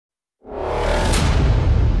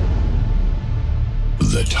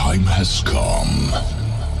time has come.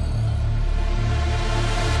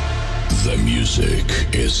 The music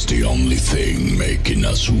is the only thing making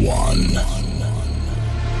us one.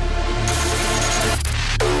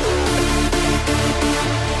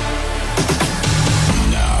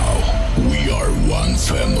 Now we are one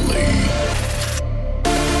family.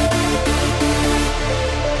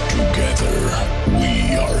 Together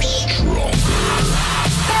we are stronger.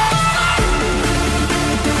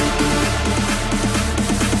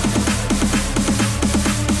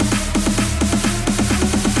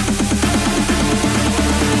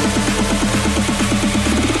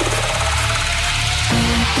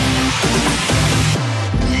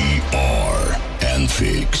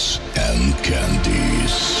 Fix and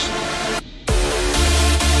Candies.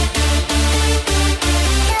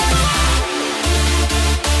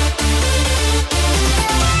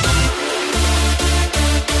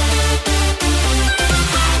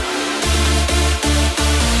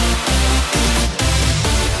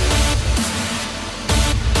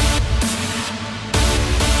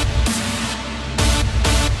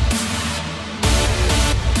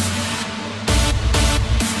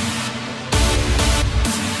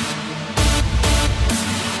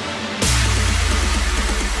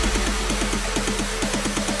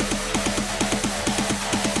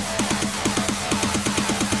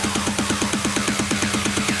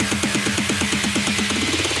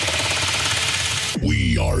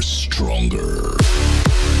 We are stronger.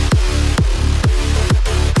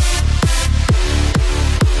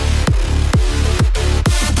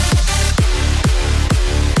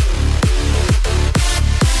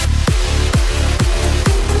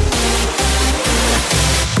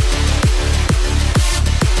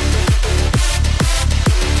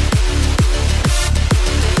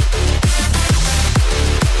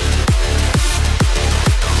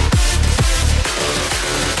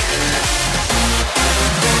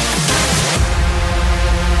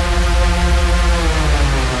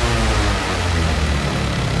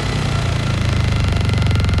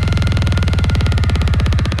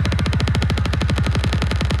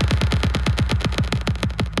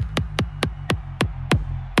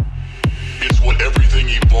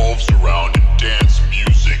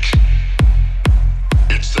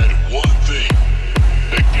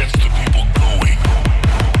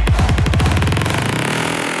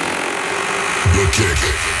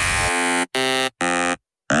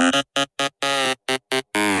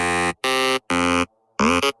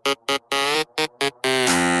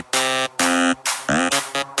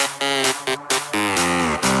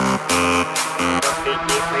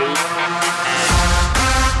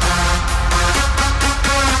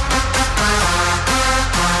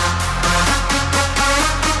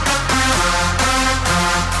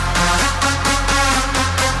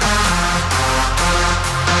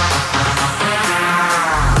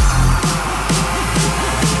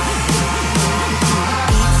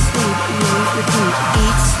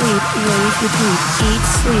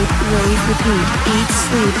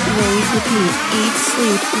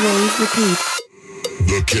 Repeat.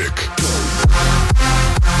 The Kick.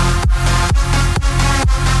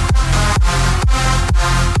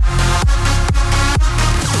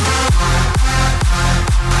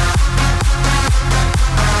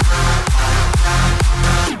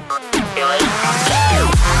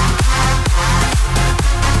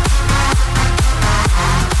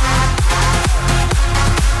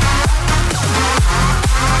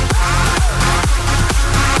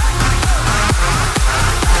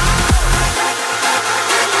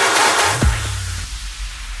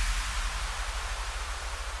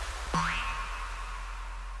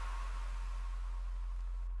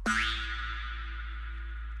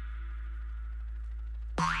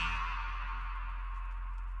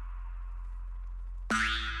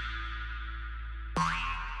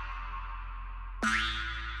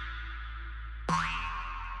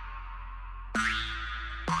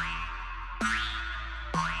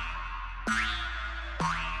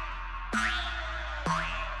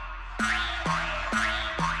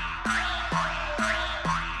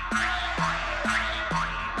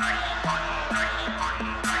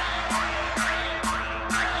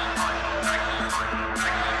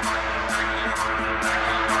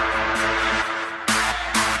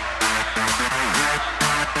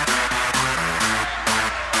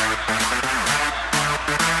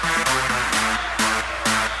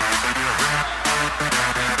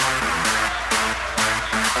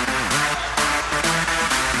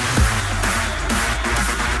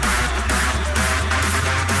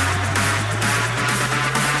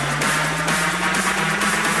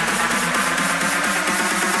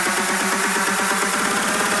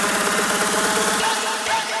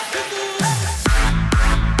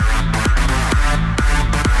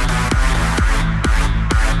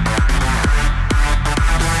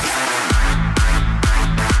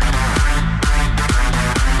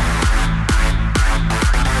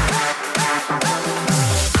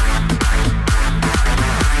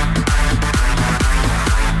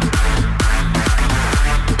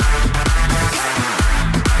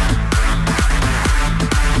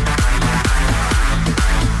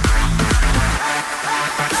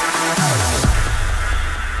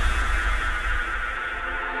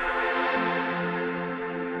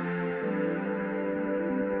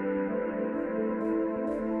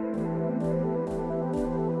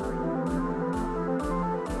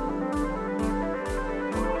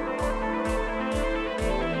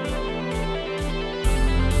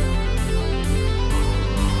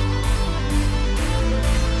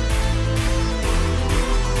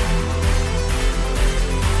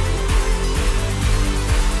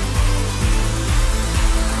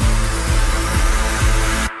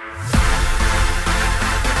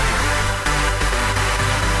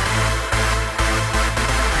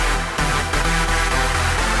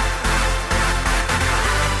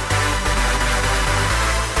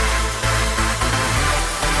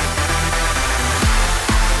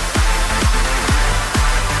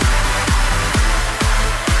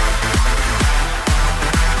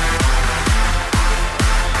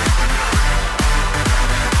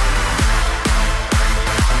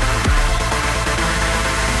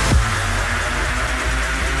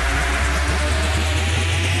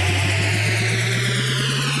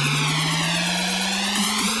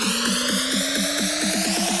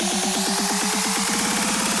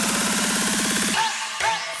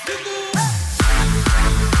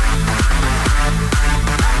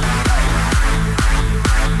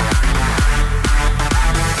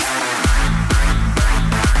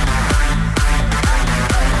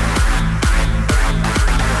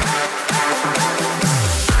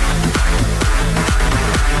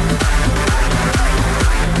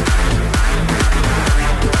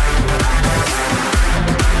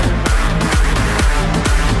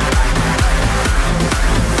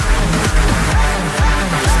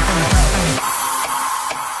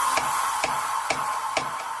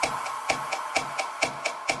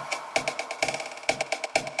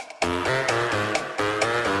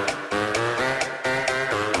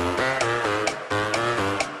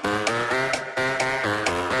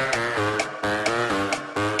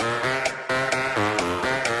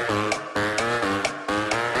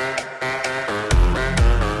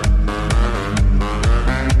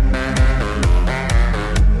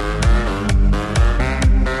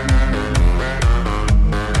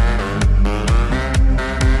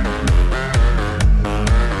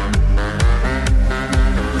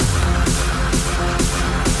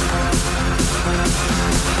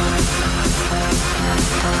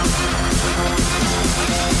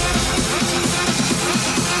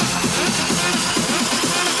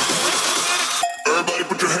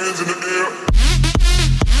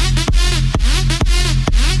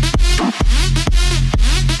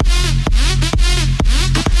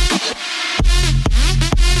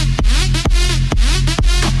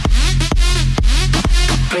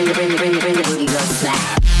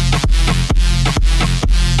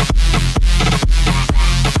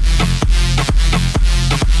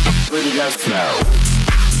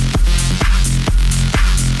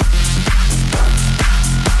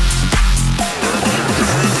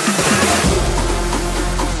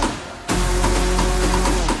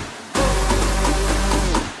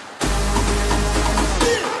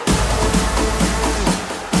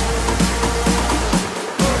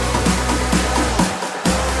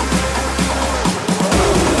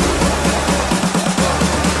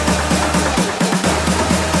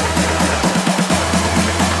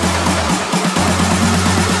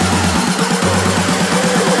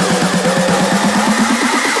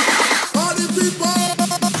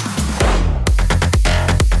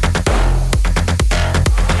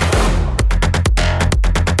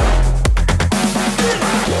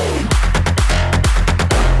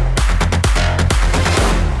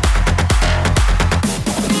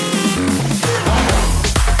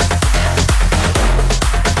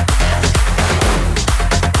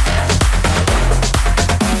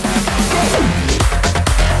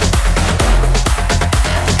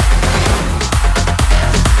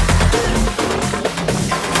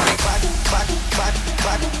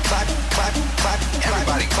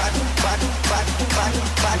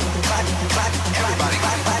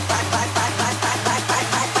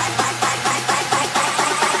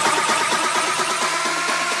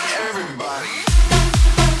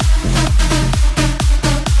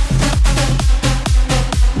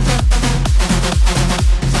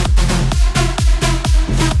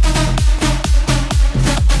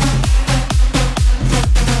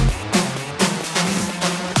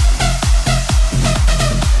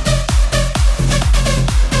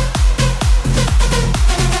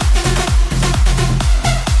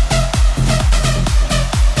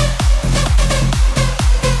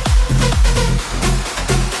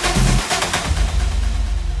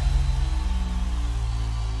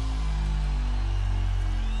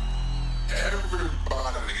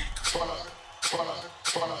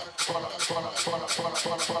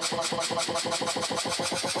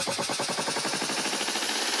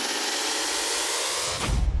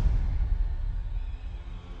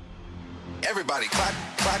 Everybody clap,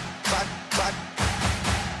 clap, clap, clap.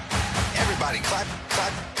 Everybody clap,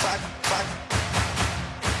 clap, clap, clap.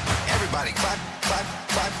 Everybody clap, clap,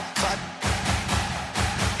 clap, clap.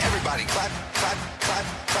 Everybody clap, clap, clap,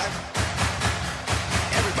 clap.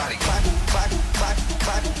 Everybody clap, clap, clap,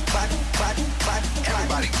 clap, clap, clap, clap.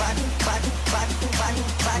 Everybody clap, clap, clap, clap,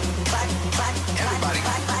 clap, clap, clap. Everybody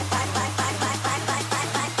clap, clap, clap, clap, clap,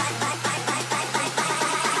 clap, clap,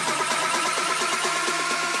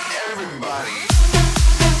 clap, everybody.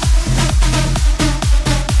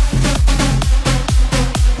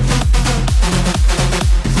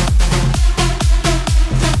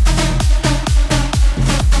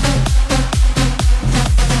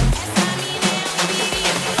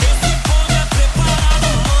 Esse bonde é preparado,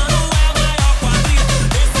 mano, é a maior quadrilha.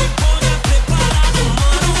 Esse bonde é preparado.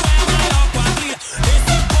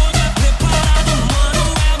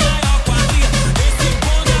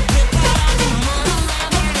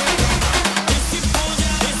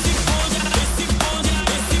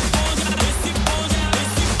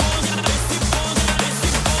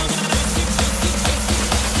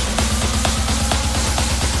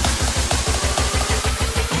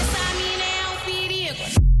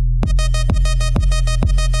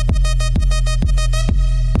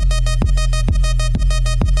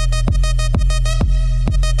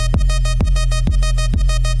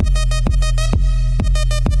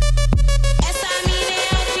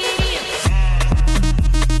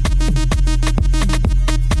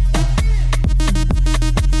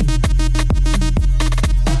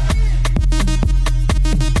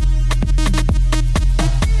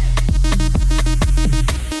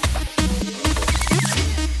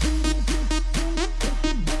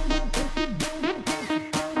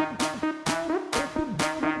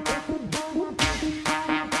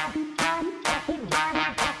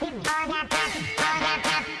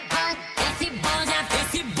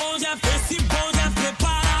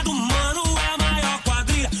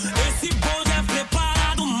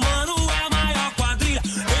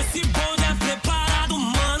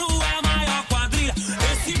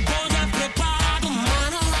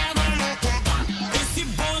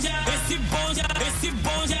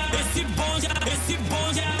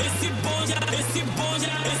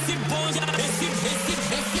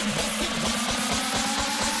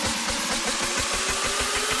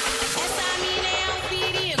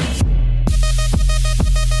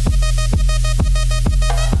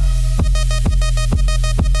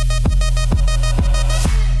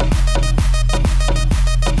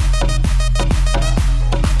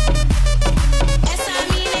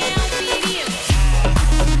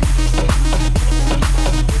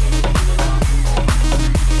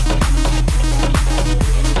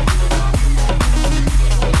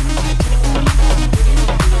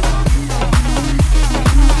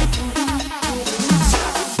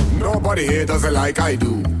 Nobody here does it like I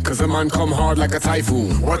do, cause the man come hard like a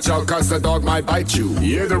typhoon. Watch out cause the dog might bite you.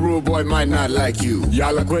 Yeah, the rude boy might not like you.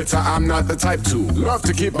 Y'all a quitter, I'm not the type to. Love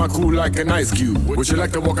to keep my cool like an ice cube. Would you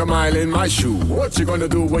like to walk a mile in my shoe? What you gonna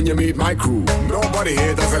do when you meet my crew? Nobody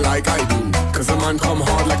here does it like I do, cause the man come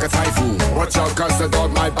hard like a typhoon. Watch out cause the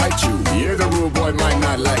dog might bite you. Yeah, the rude boy might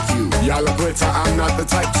not like you. Y'all a quitter, I'm not the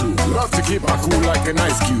type to. Love to keep my cool like an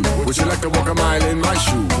ice cube. Would you like to walk a mile in my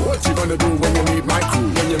shoe? What you gonna do when you meet my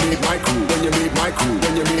crew? When you meet my crew? When you meet my crew?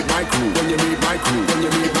 When you meet my crew? When you meet my crew? When you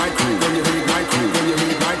meet my crew? When you meet my crew? When you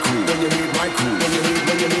meet my crew? When you meet my crew? When you meet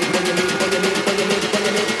when you meet when you meet when you meet when you meet when you meet when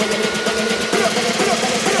you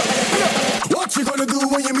meet. What you gonna do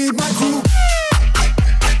when you meet my crew?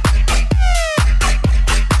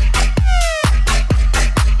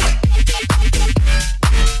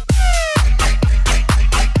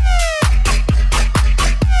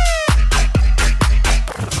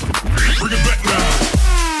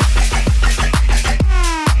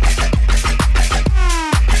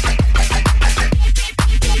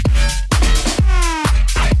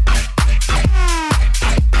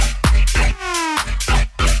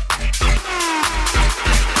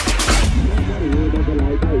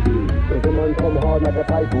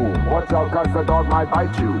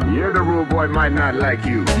 Bite you. Yeah, the rude boy might not like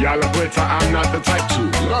you. Y'all a quitter, I'm not the type to.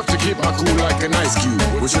 Love to keep my cool like an ice cube.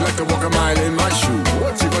 Would you like to walk a mile in my shoe?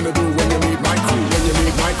 What you gonna do when you meet my crew? When you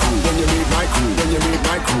meet my crew? When you meet my crew? When you meet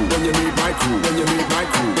my crew? When you meet my crew? When you meet my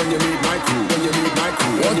crew? When you meet my crew? When you meet my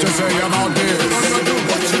crew? What you say about this? What you gonna do?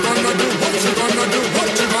 What you gonna do? What you gonna do?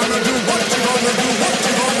 What you gonna do? What you gonna do? What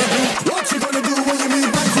you gonna do? What you gonna do when you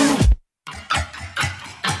meet my crew?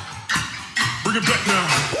 Bring it back now.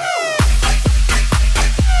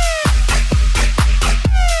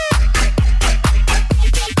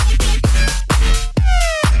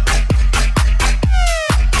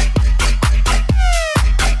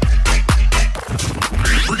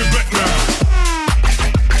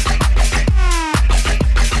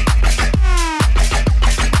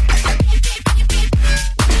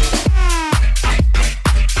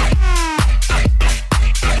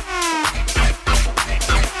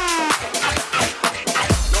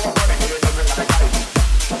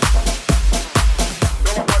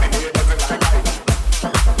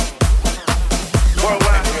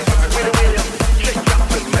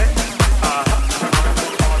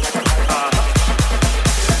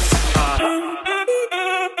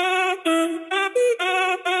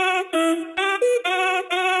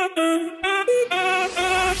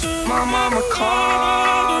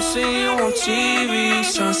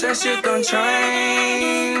 Shit done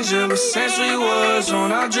changed. Ever since we was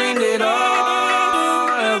on, I dreamed it all.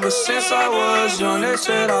 Ever since I was young, they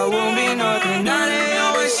said I won't be nothing. Now they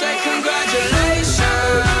always say congratulations.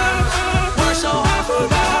 Worked so hard for a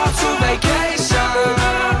hop to vacation.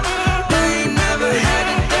 They ain't never had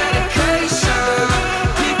the dedication.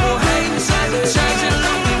 People hate and say the change and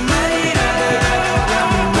look, we made it.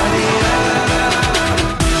 Yeah, we made it.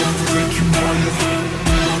 Take you more, you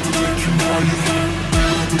take you more, you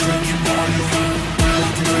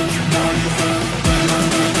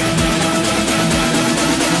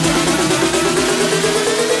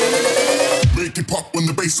make it pop when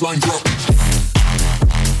the bassline drop.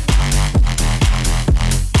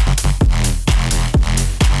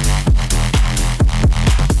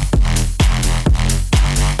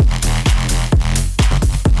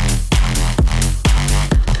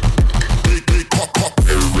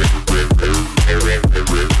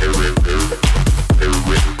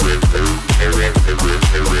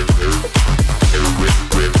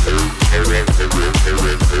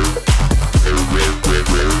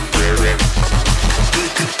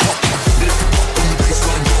 Make it pop.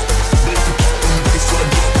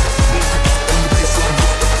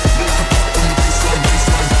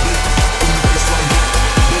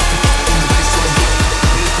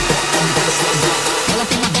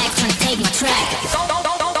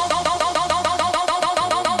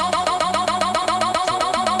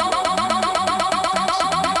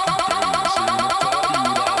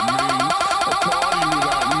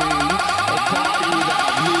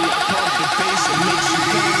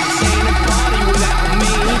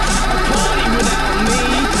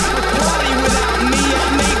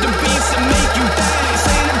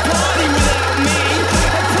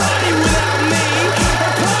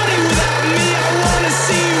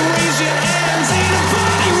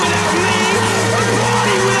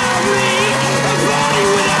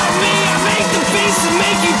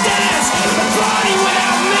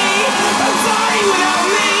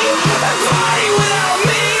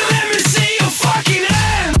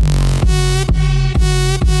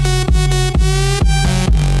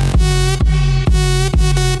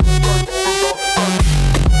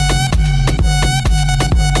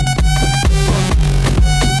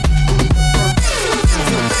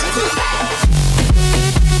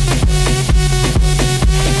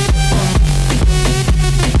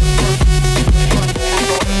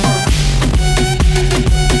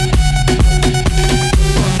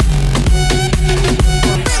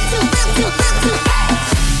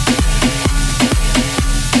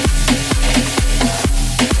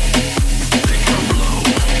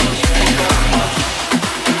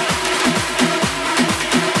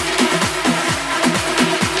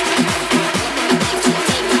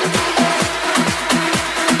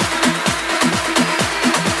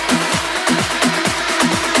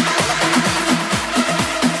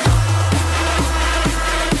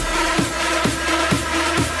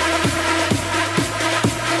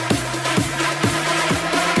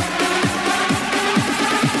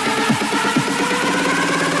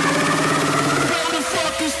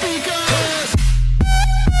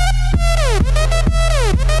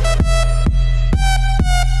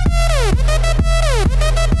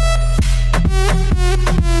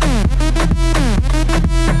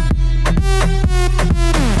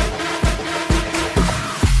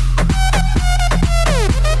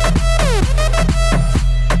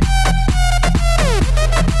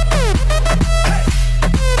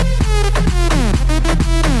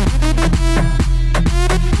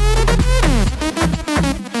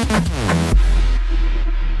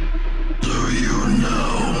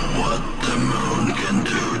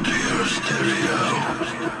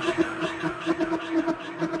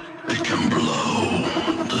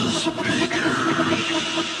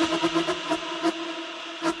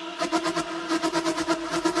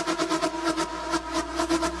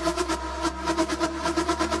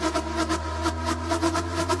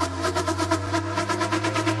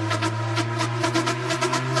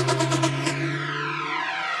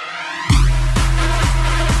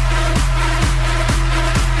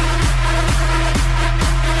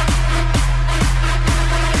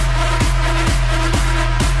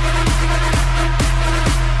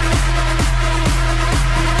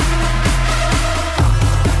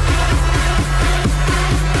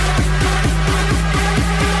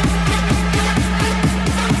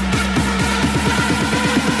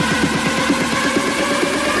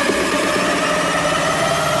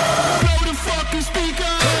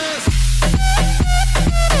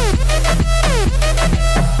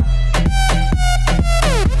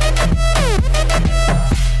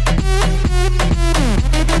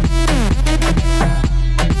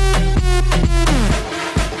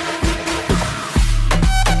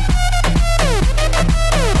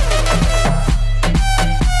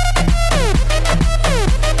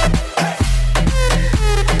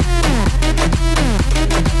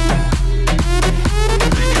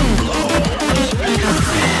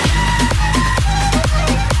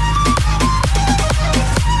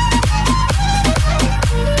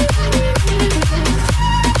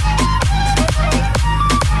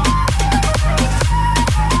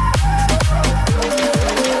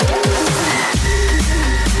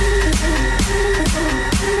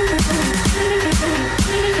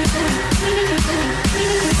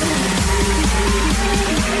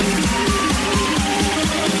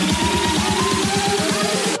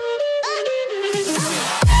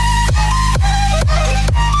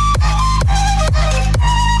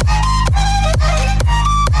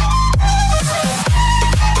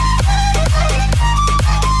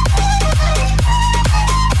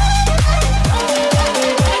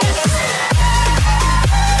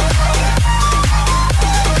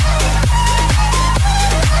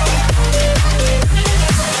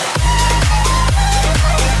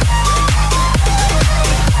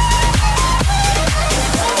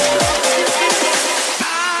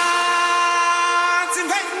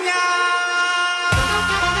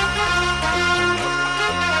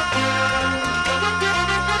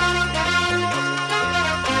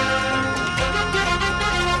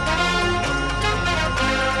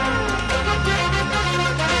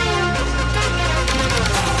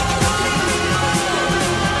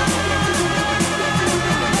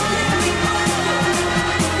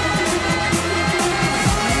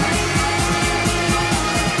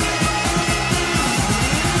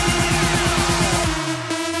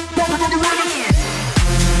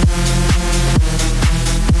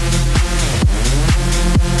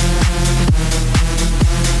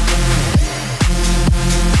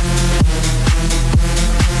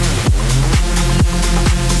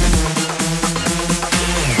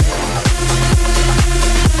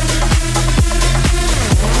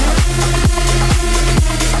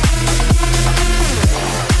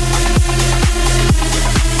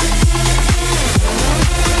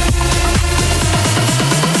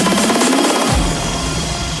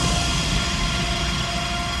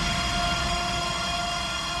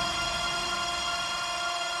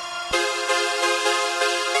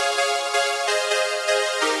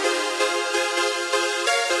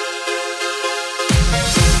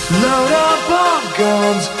 load up our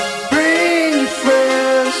guns, bring your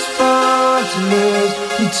friends, fun to lose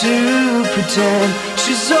and to pretend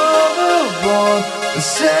she's overboard, the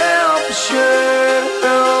self-assured.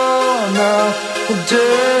 Oh no, the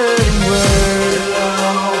dirty word.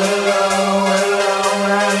 Hello, hello, hello,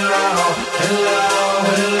 hello, hello,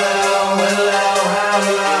 hello, hello, hello,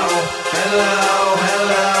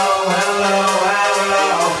 hello, hello,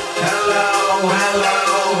 hello, hello,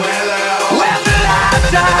 hello. When the lights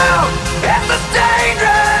down, it's a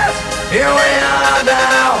dangerous. Here we are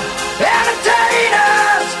now,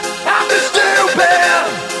 entertainers. I'm too stupid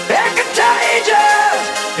and contagious.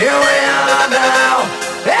 Here we are now,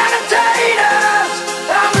 entertainers.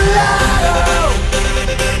 I'm alive.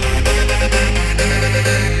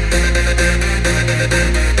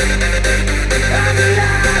 I'm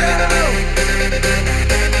alive.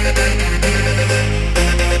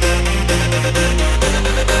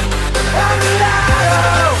 I'm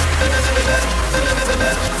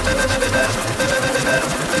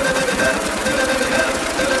alive.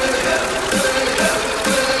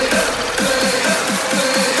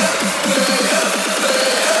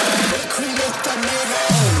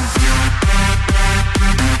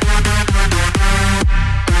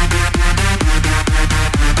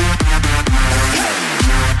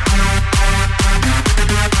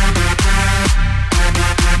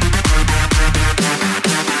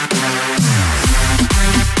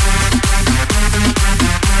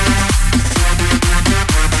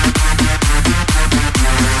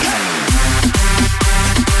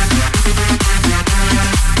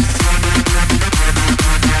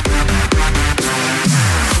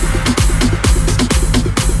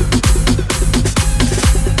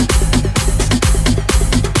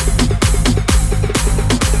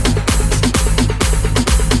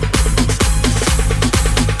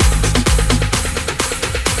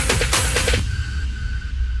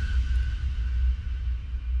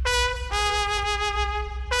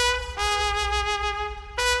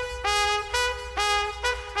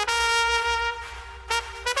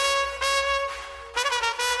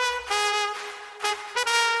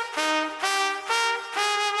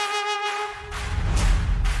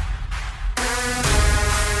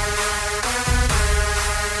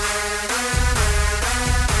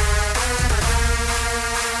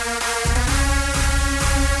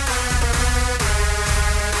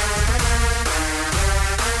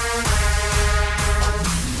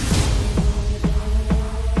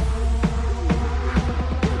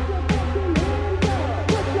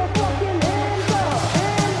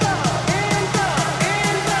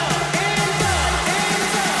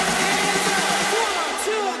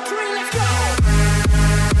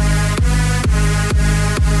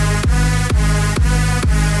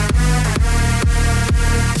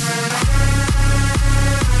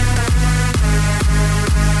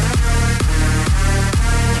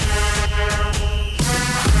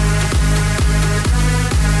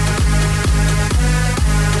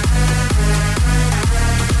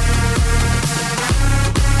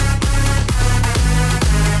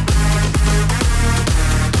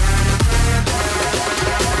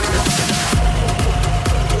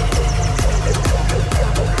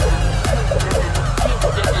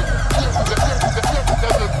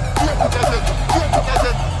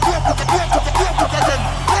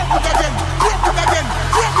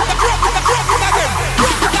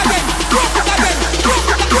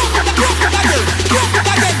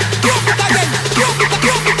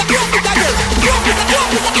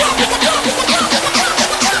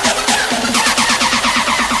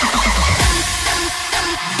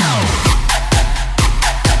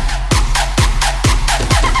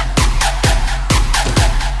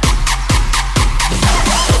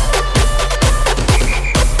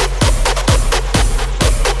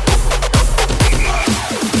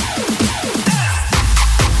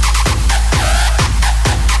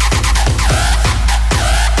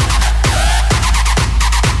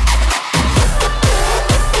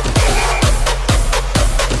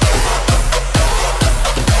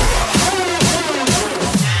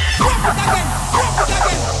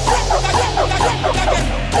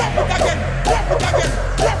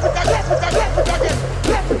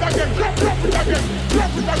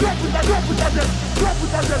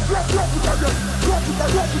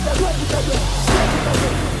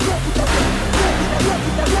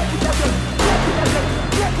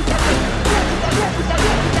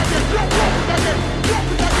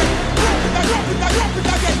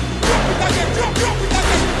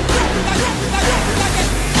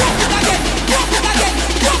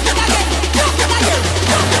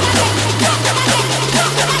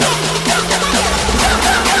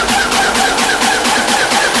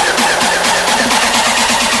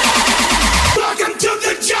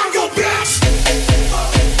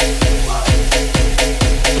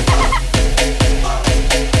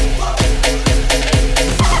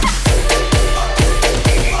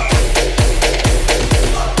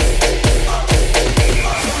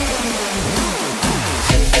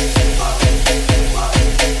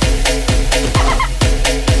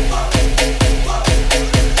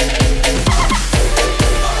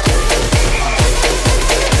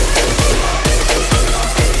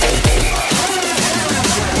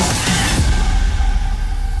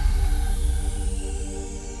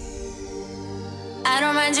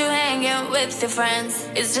 friends.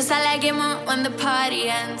 It's just I like it more when the party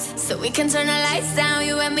ends. So we can turn the lights down,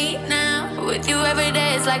 you and me now. With you every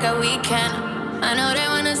day is like a weekend. I know they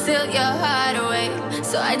wanna steal your heart away,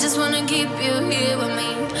 so I just wanna keep you here with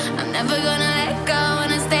me. I'm never gonna let go,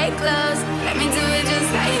 wanna stay close. Let me do it just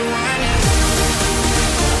how you want it.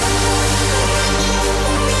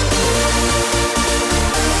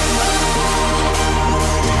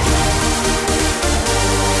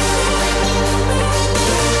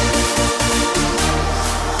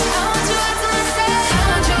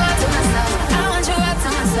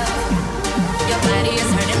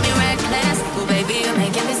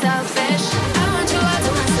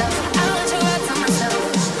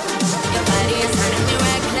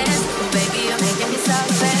 Baby,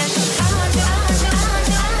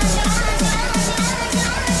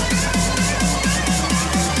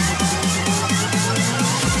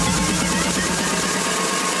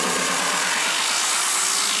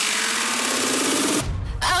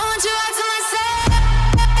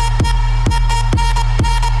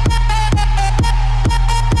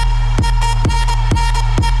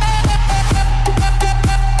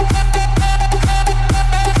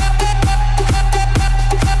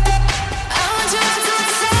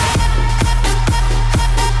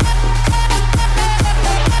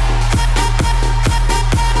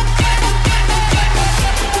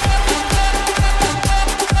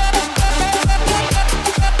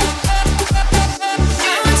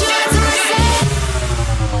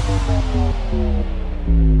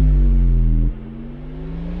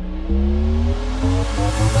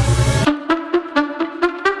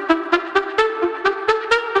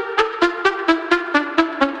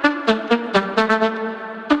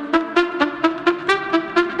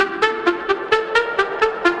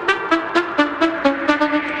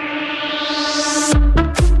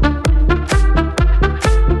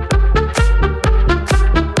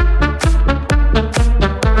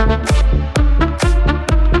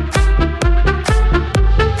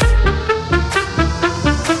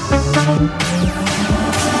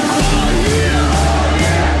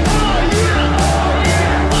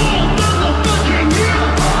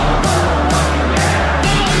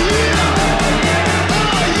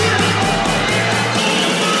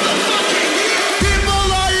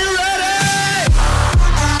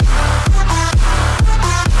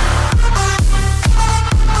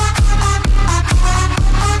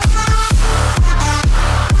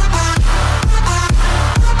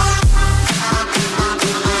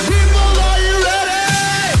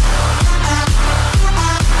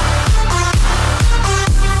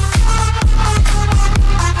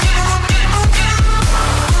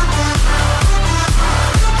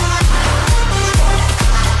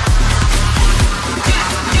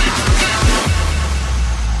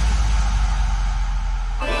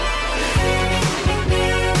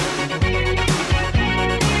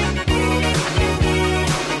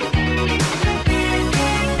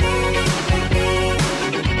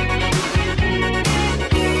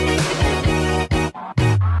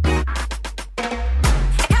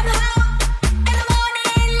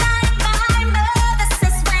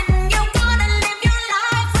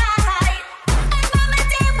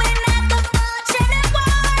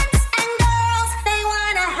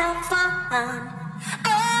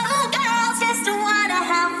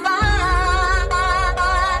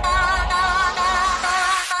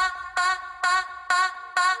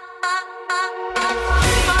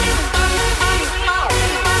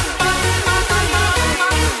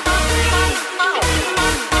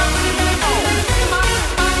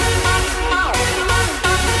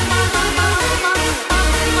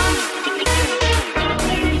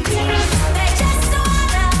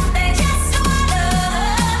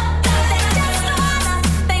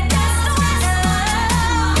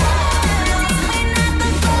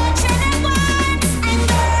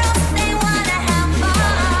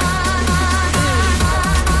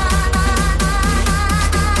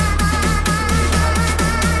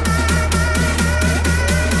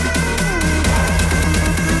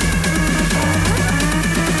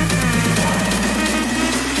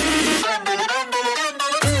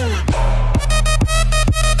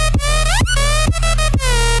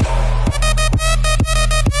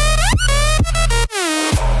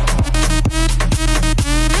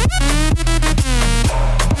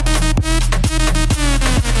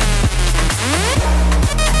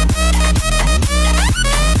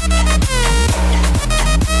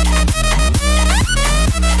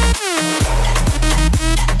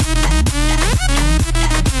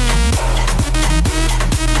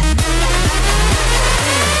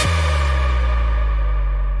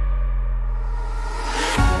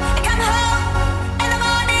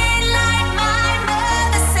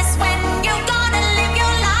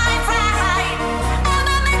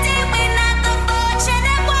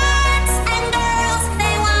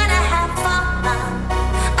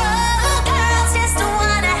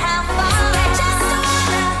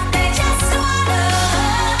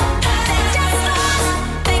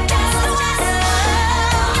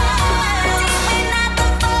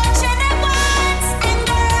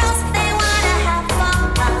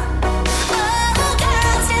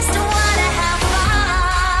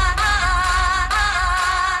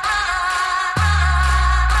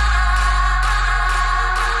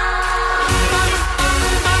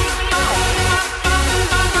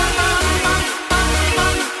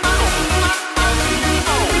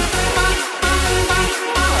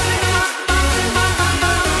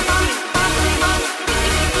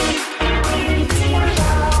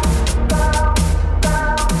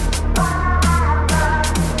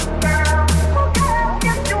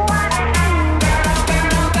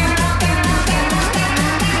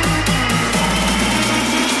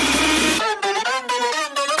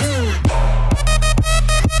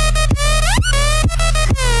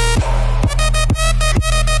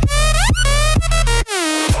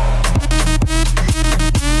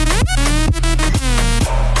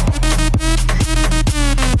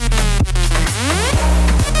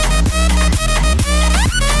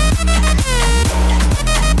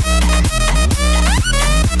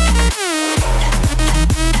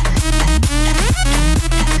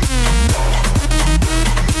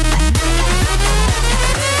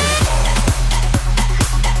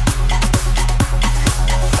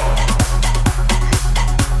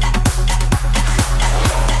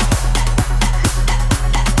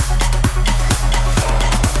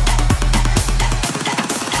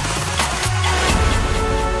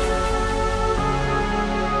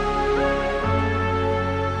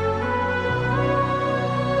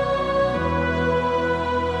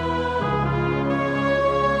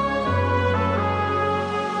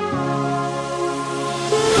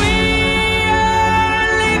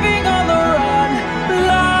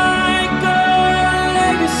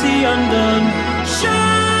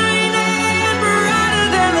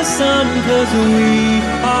 'cause we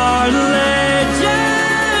are legends.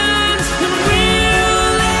 And we'll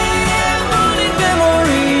live on in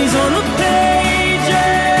memories on the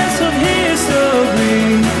pages of history.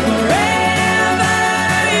 Forever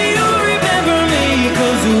you'll remember me,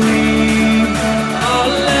 'cause we are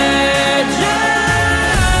legends.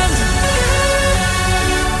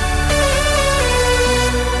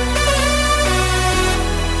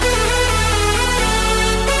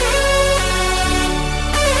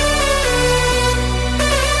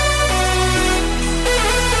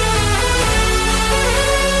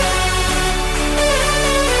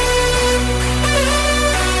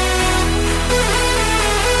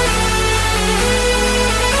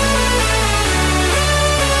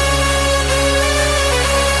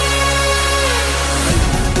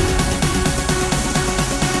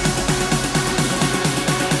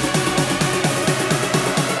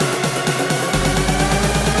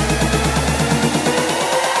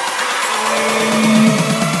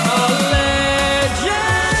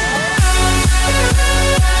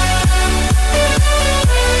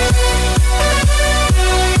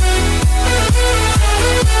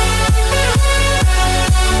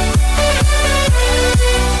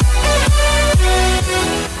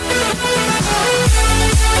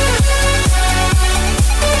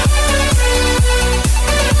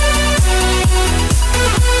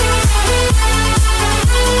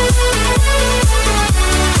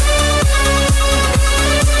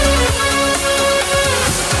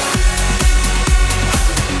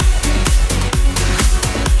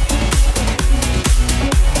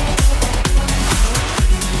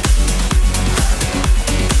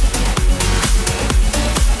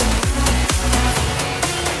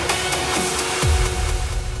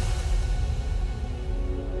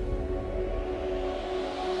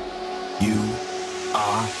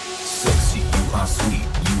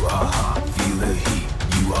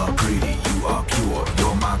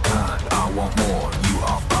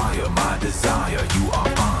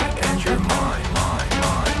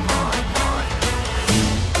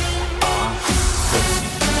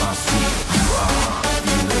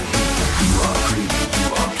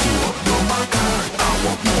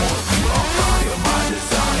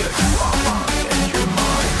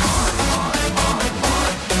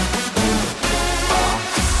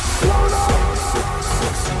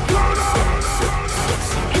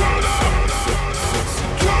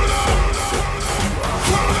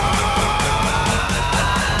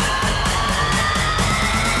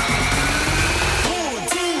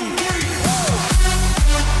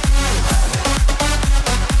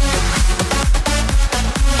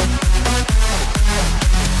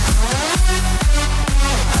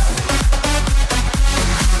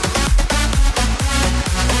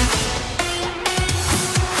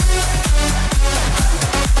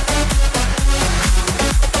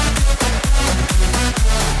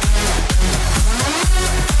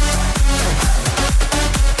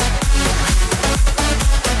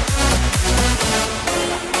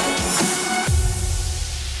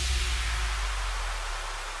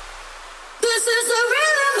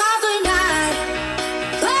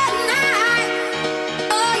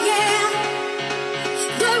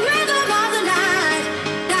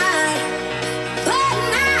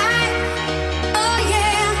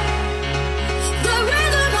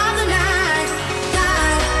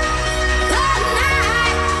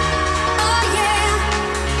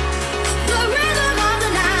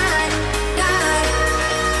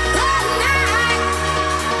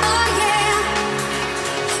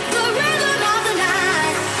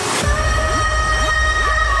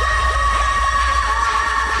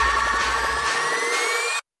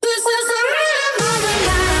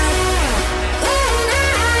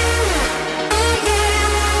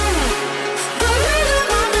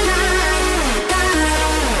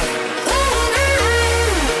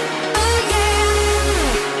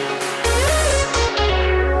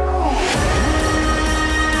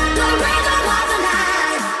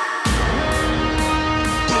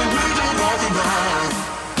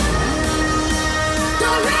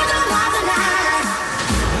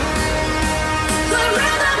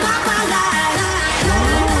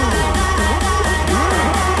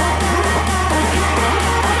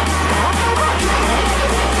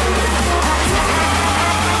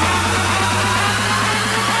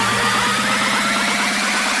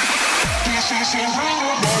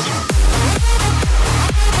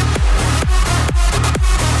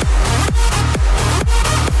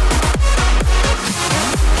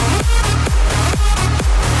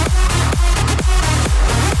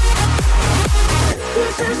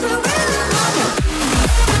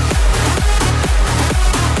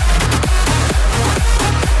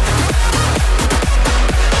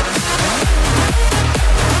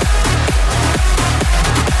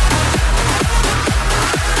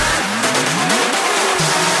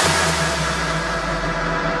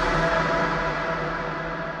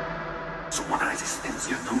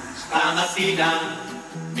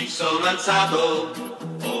 sono alzato,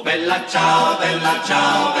 oh bella ciao, bella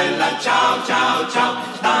ciao, ciao, ciao.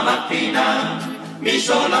 Stamattina mi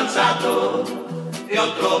sono alzato e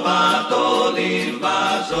ho trovato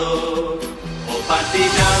l'invaso. Oh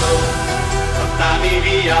partigiano, portami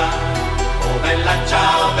via. Oh bella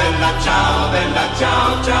ciao,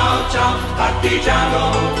 ciao, ciao.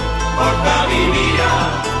 Partigiano, portami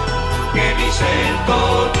via, che mi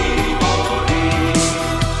sento di morire.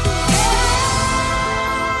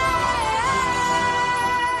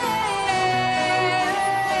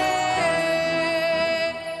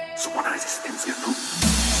 Suona resistenza, no?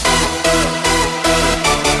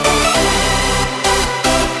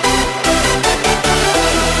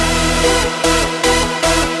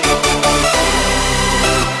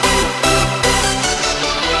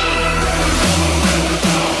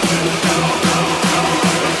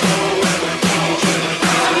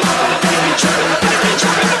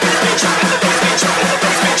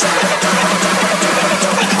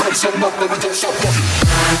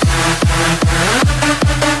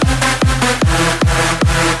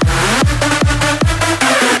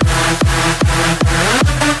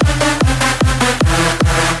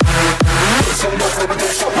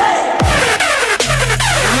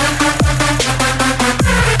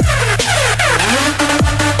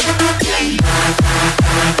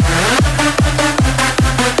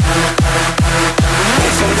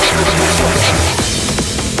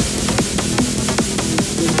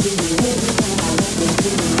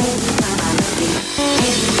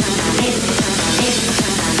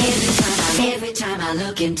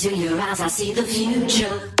 Into your eyes, I see the future.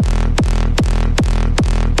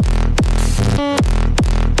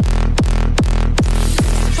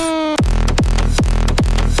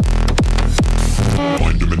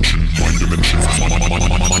 Mind dimension, mind dimension.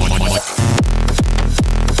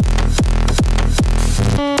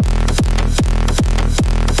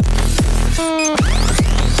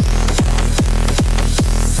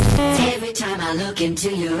 Every time I look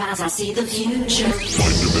into your eyes, I see the future.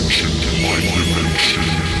 Mind dimension, mind dimension,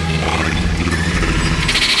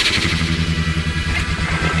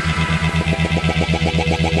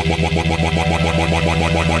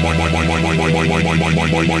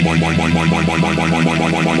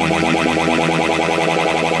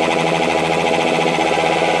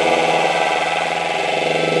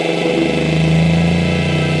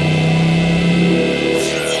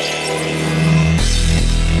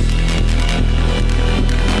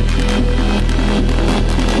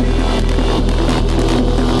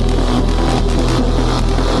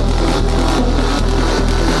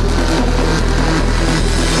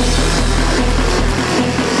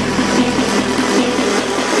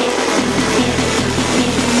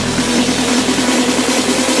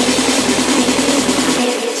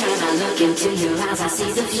 into your eyes, I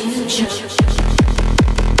see the future.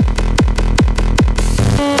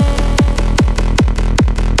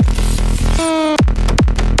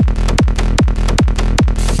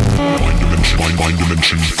 mind dimension, mind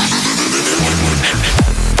dimension.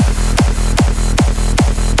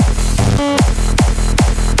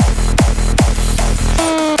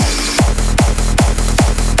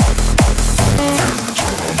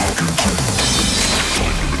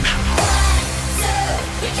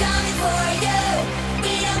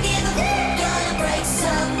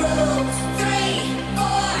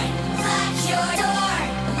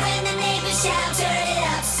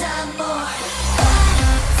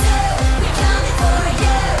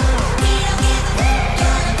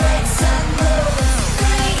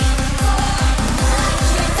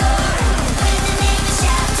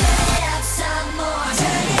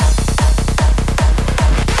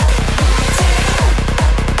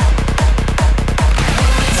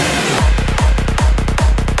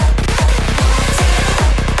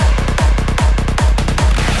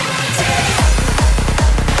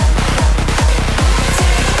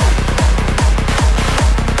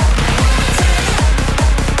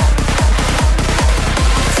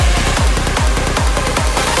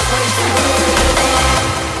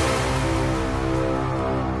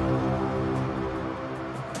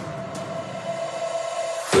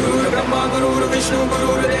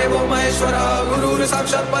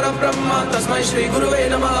 Shri Guruve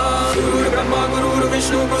Namah. Guru Brahma Guru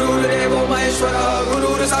Vishnu Guru Devo Maheshwara.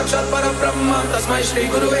 Guru Sakshat Parabrahma. Tasmai Shri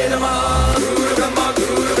Guruve Namah. Guru Brahma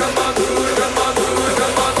Guru Brahma Guru Brahma Guru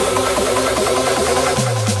Brahma Guru Brahma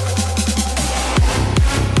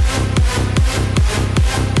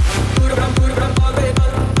Guru Brahma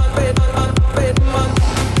Vedan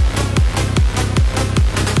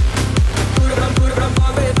Guru Brahma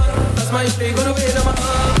Vedan Tasmai Shri Guruve Namah.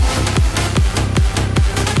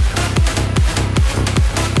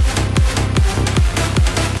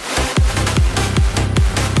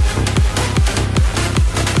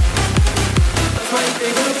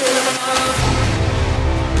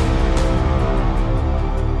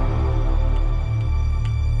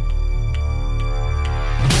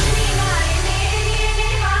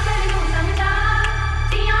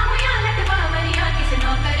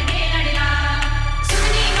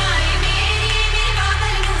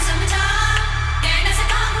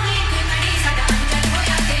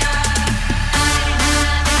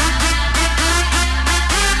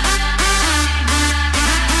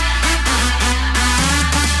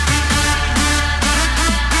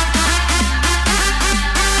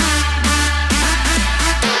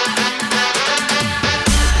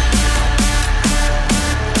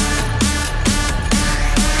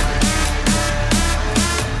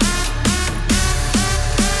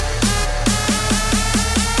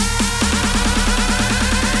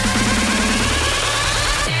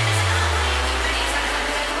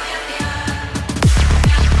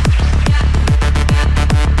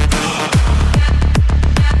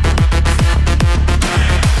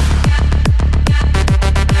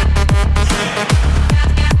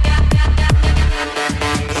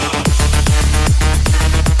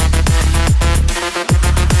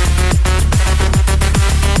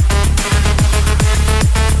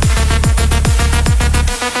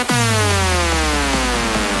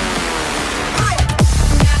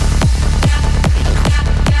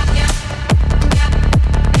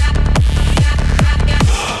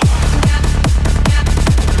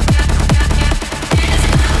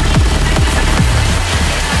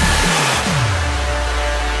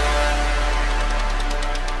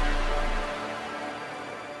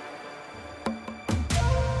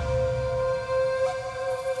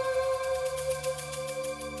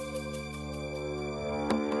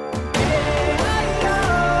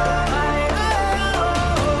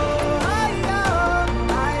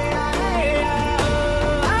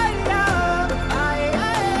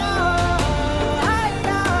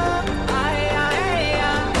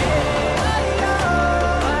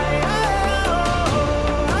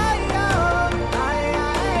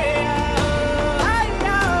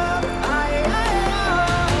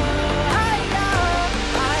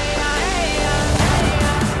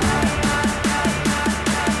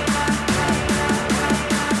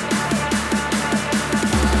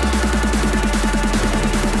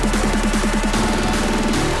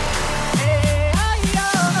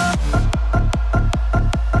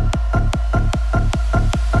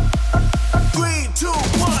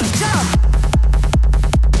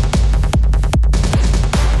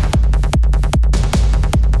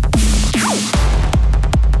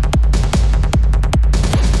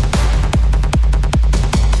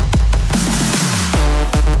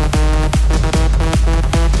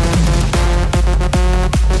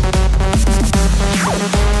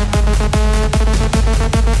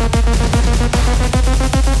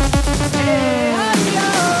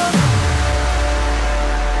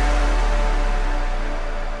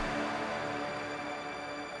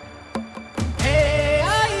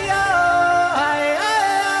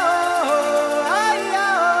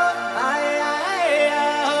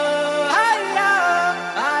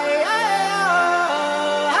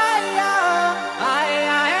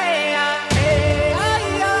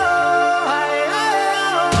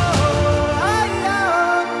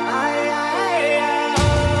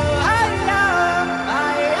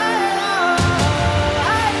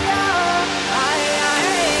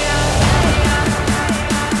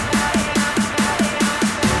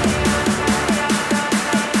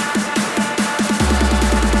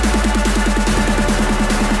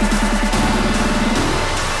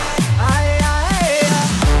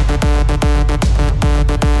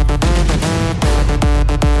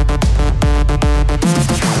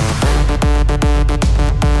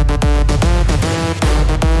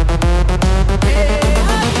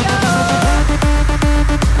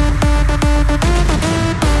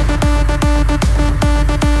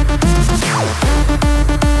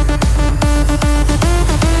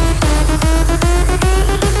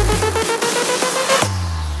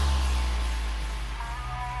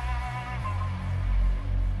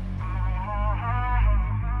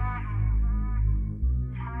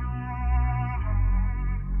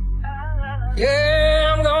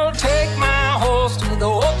 Yeah, I'm gonna take my horse to the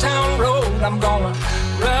old town road. I'm gonna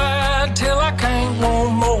ride till I can't no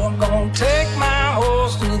more. I'm gonna take my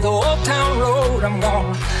horse to the old town road. I'm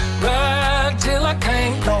gonna ride till I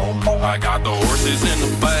can't no more. I got the horses in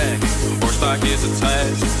the back, horse stock is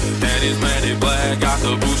attached. That is matted black, got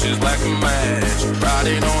the bushes black to match.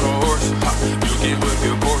 Riding on a horse, you can whip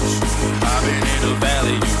your Porsche. I've been in the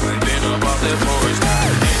valley, you ain't been up off that porch.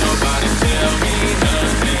 Ain't nobody tell me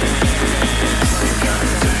nothing.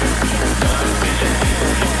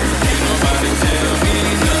 Ain't nobody tell me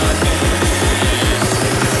nothing.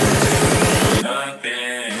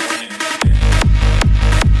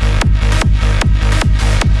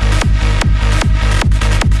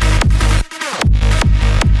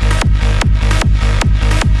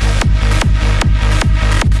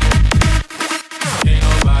 Ain't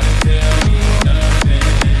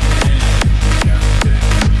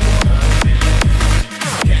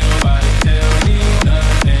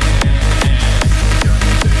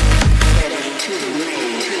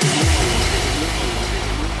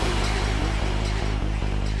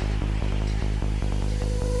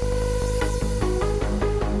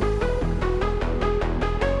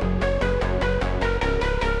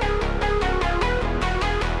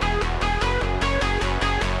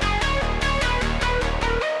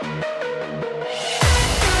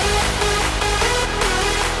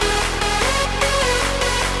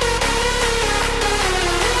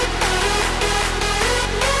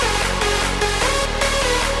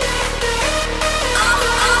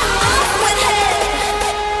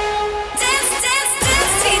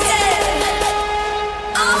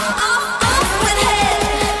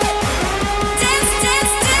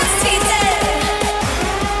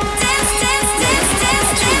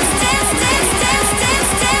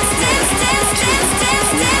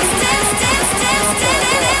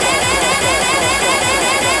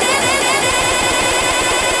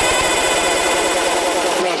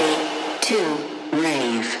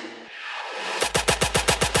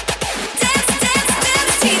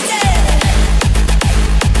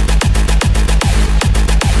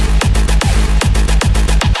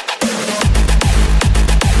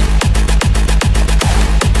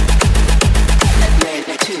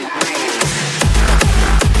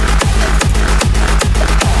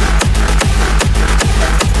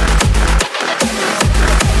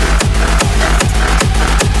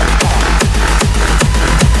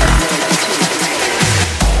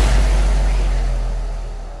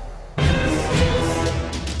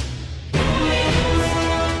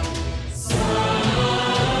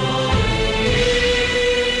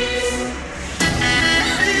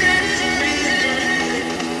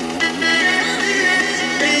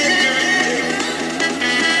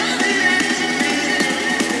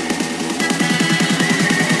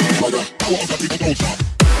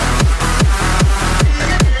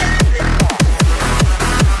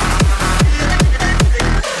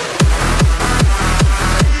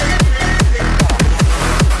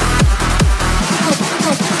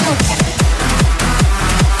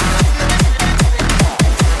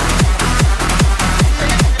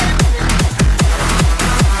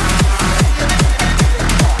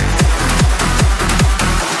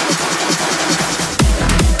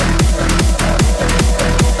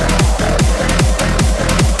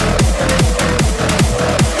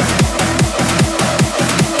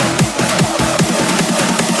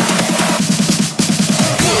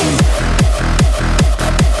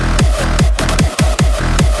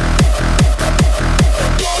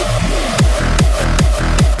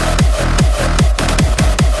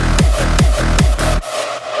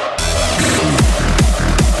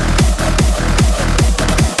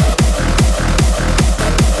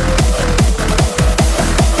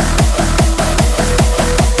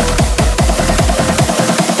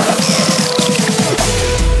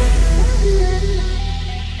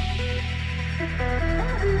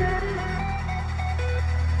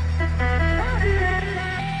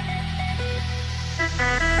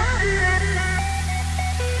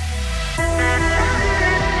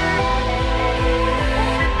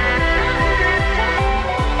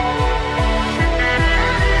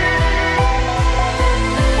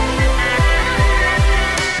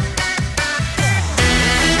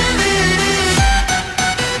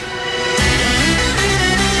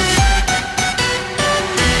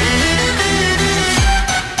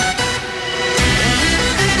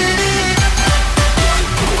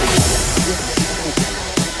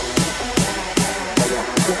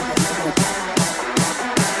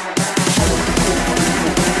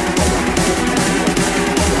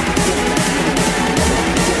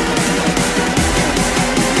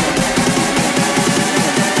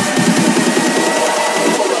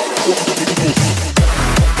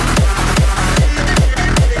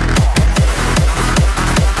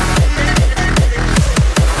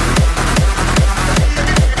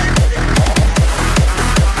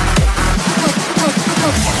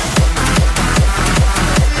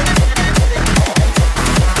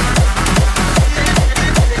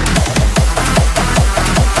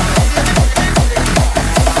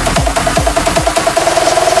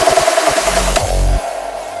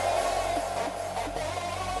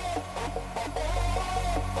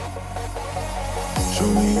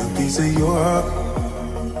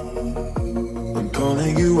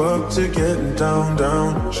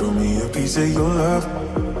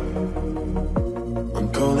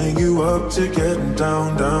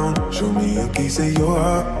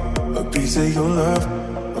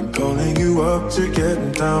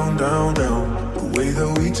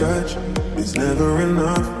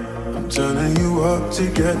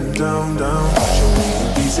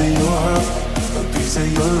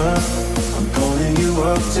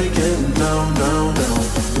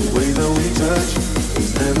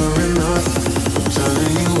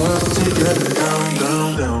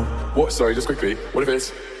Sorry, just quickly. What if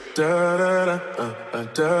it's da da da da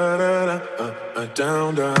da da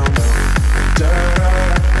down down down da da da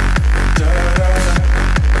da da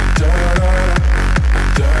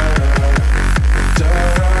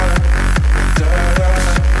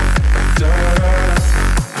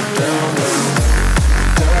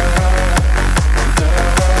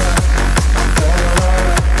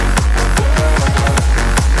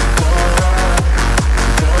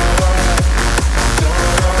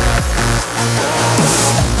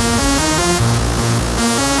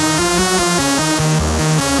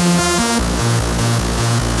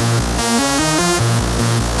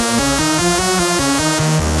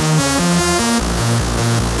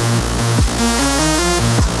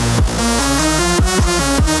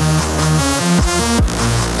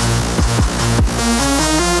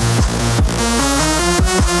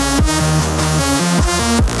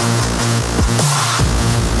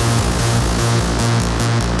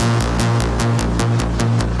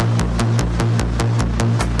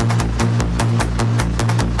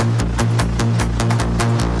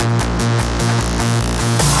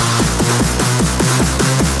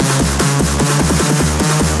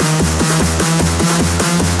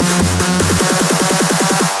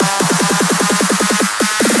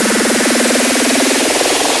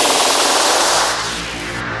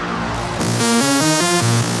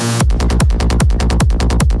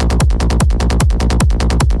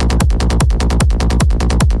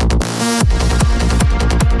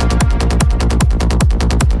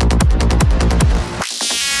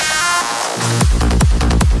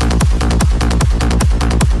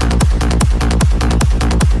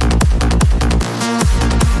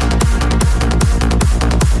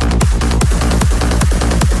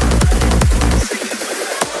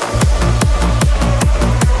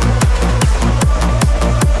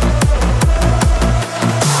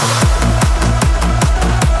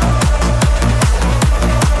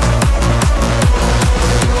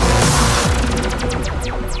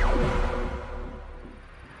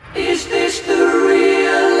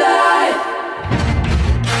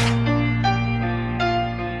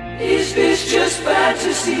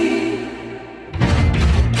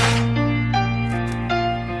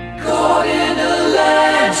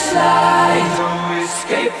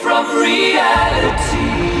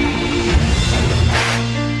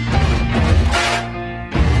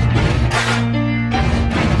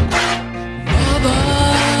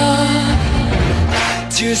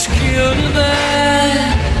Just killed a man,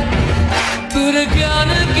 put a gun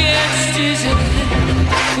against his head,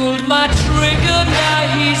 pulled my trigger, now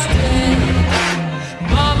he's dead.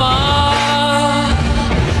 Mama,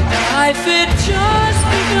 life had just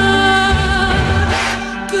begun,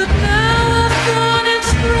 but now I've gone and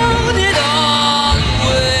thrown it all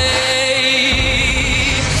away.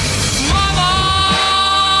 Mama,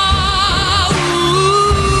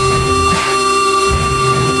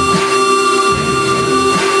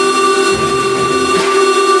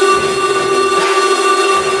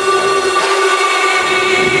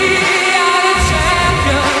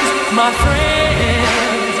 my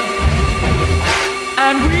friends,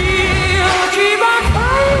 and we'll keep on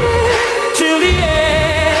fighting till the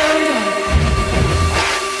end.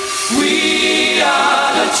 We are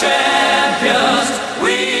the champions.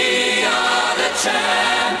 We are the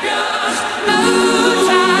champions. No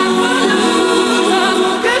time for losers,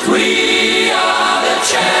 'cause we are the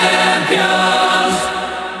champions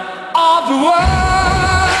of the world.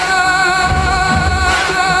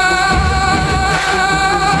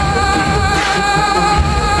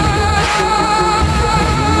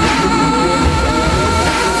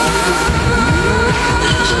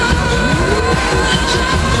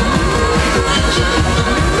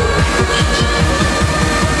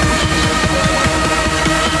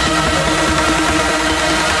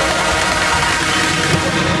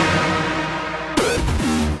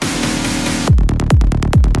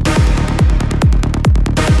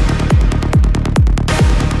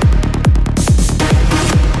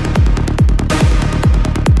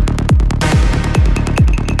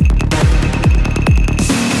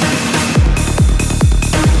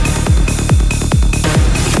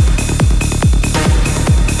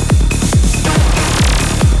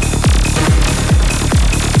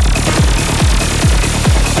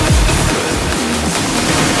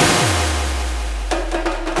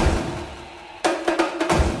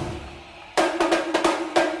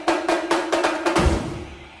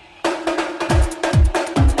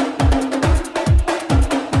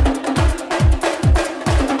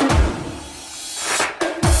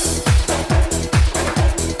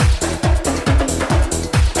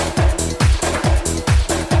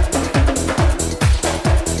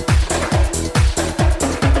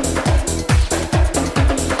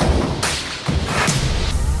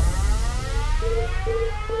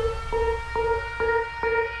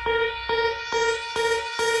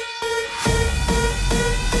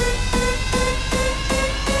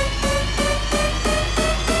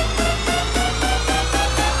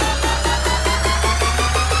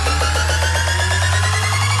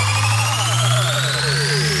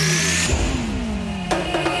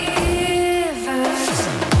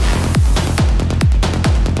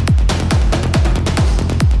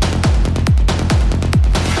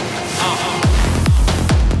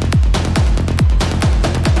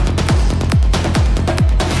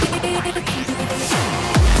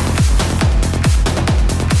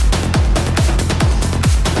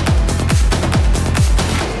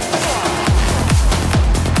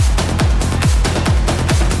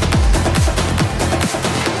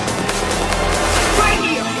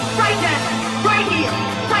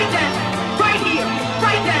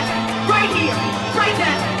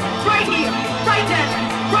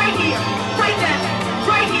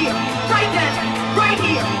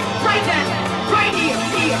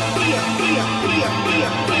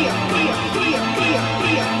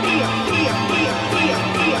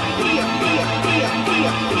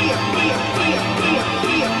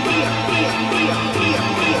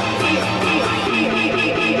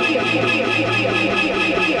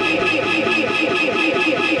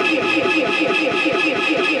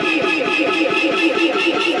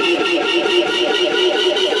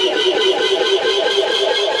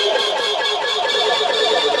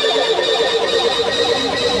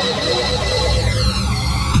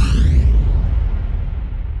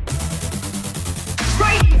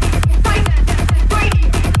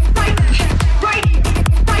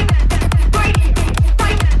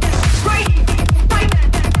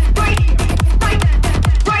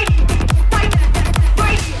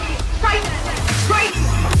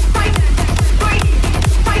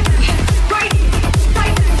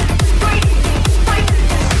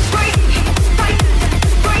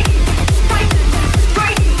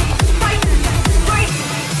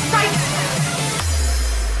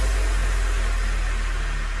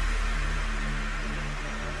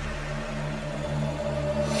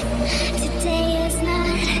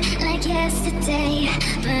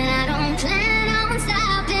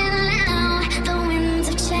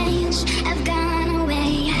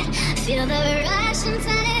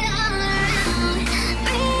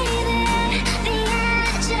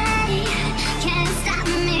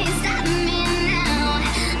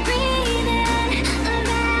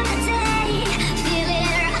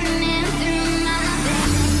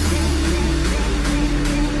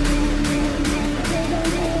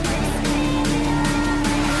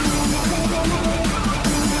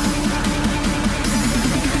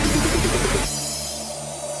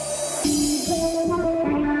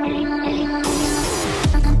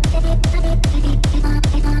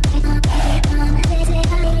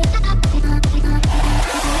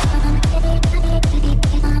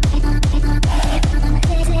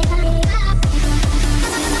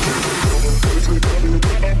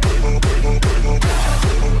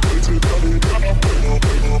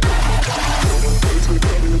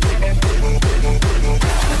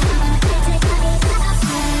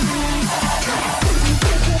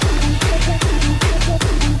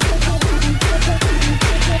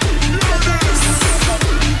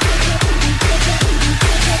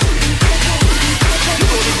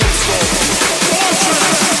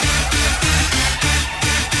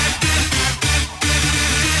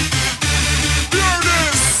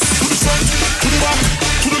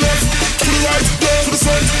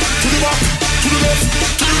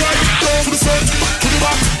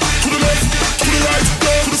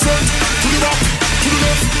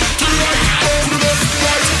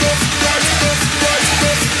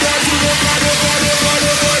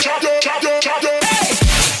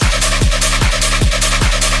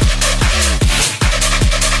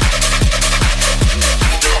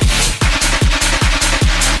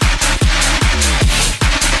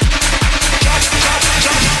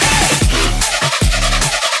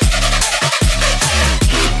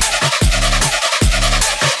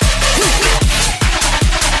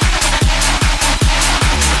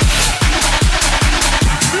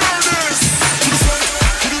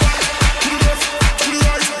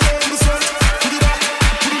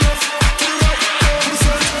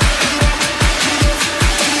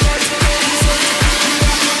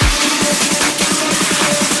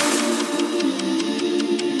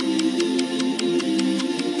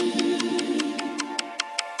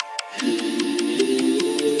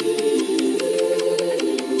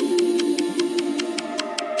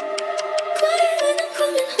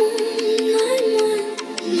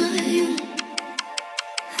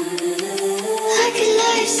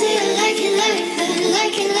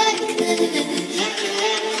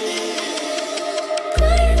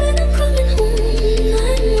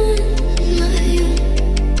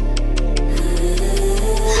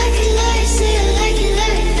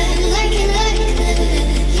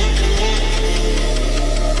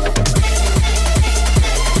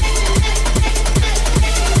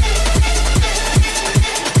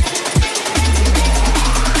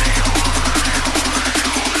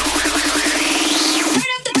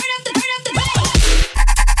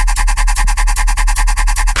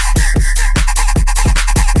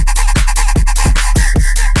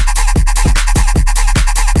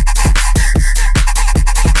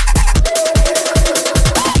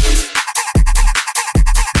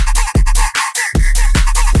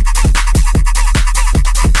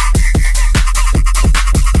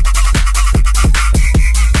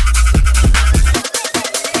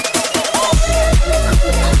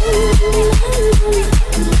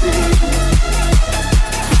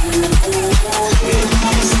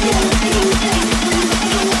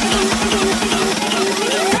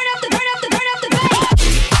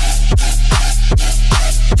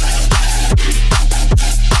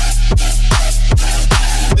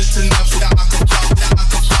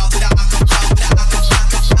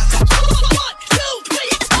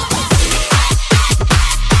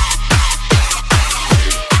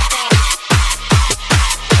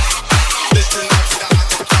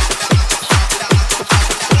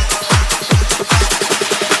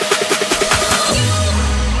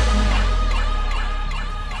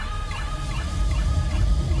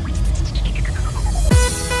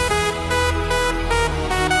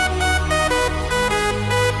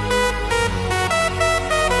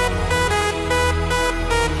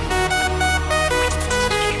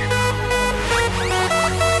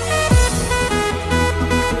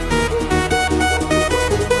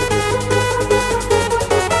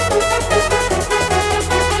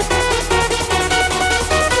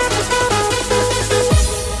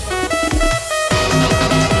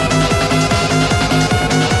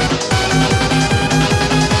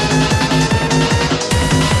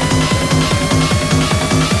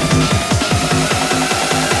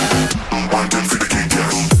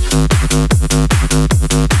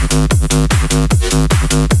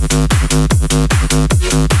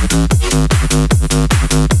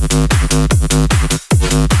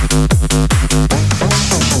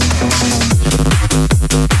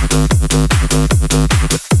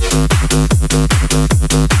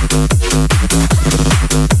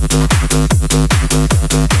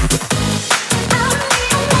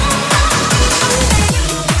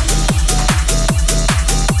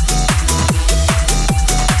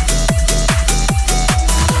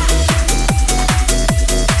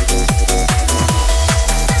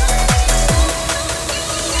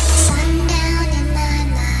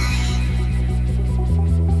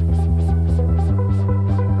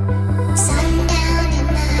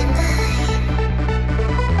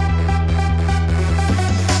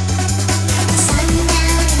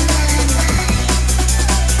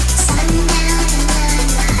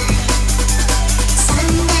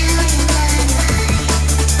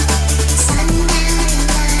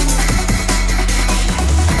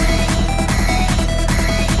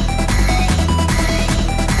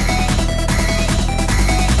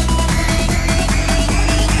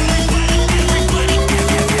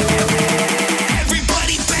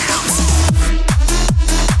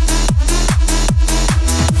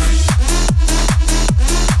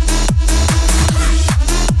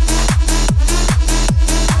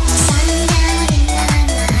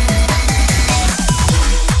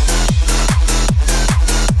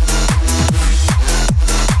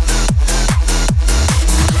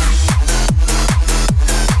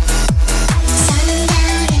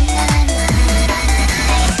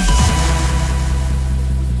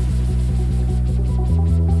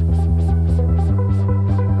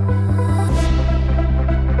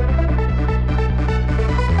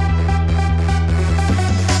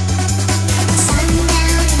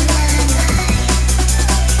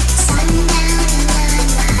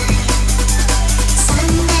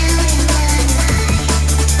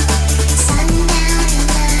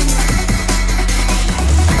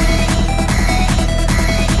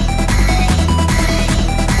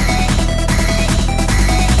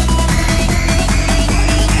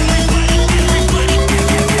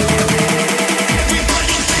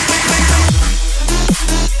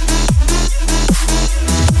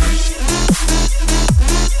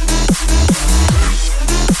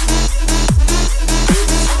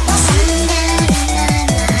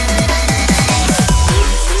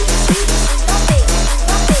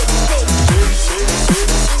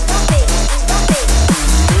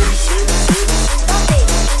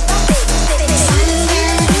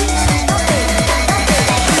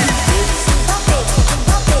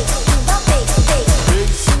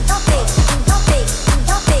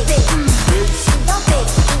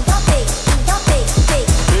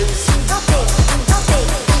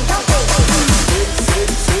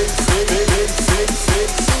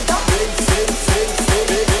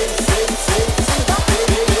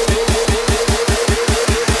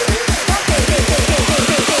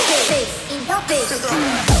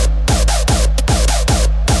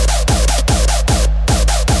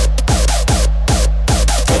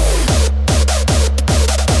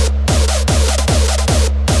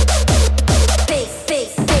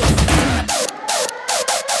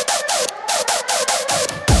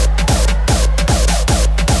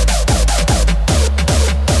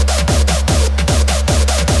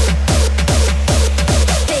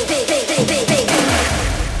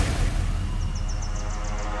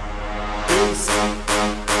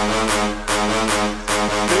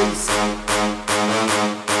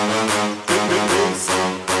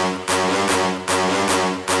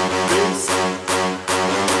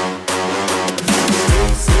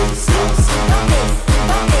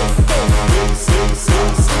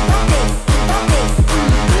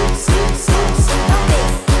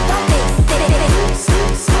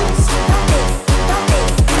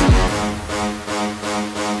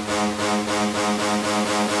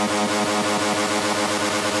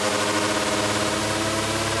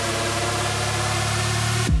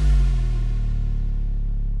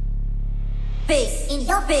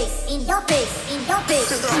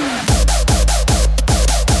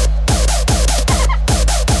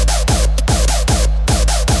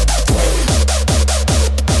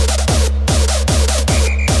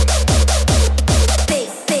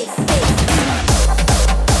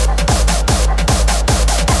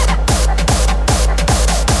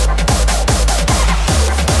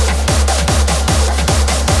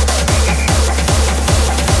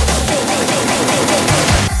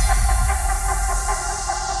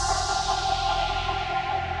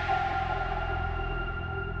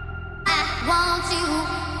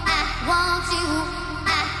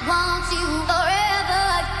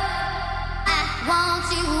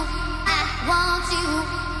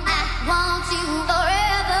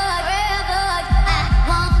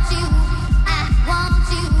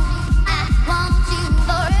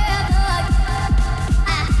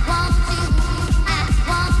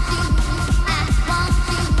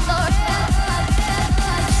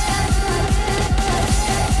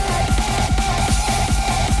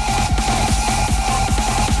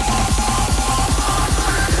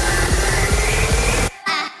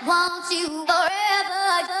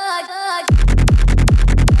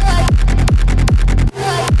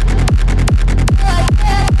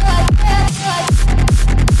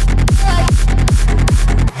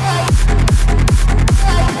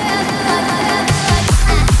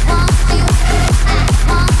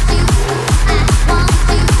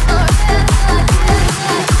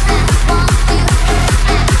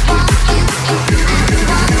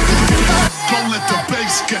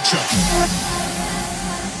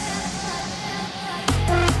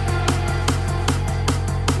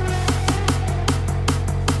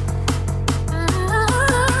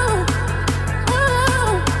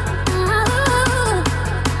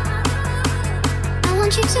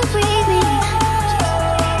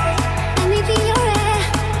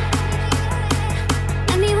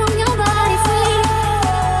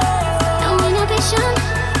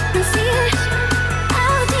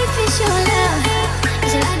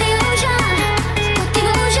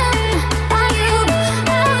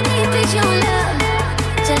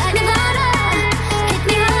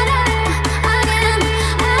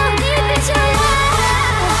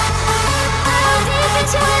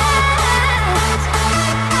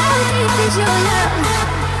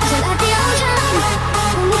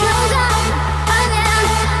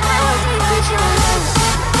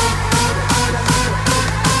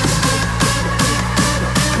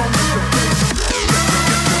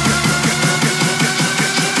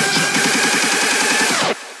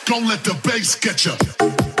 Don't let the bass get you.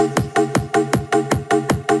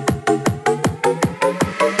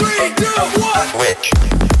 3, 2, 1. Which?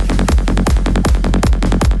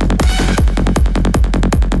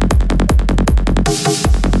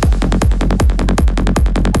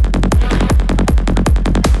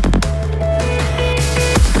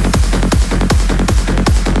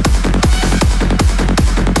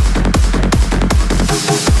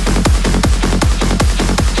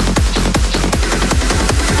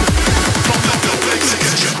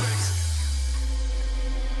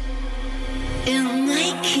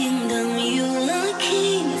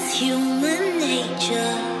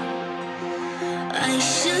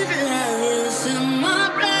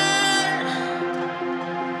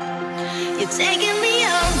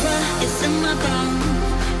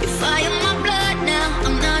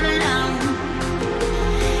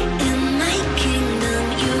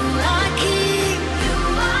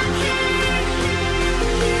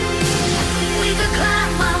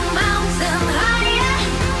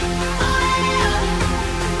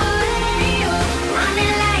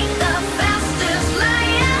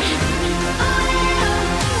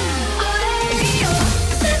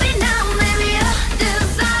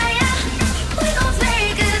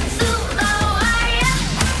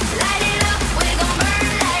 Light it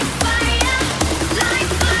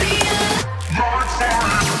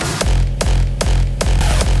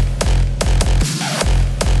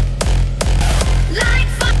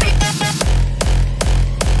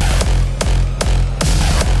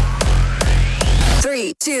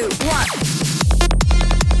 2, 1.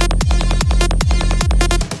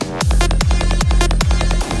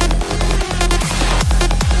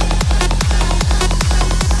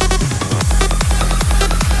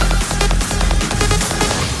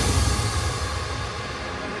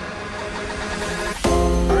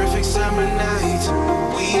 Perfect summer nights.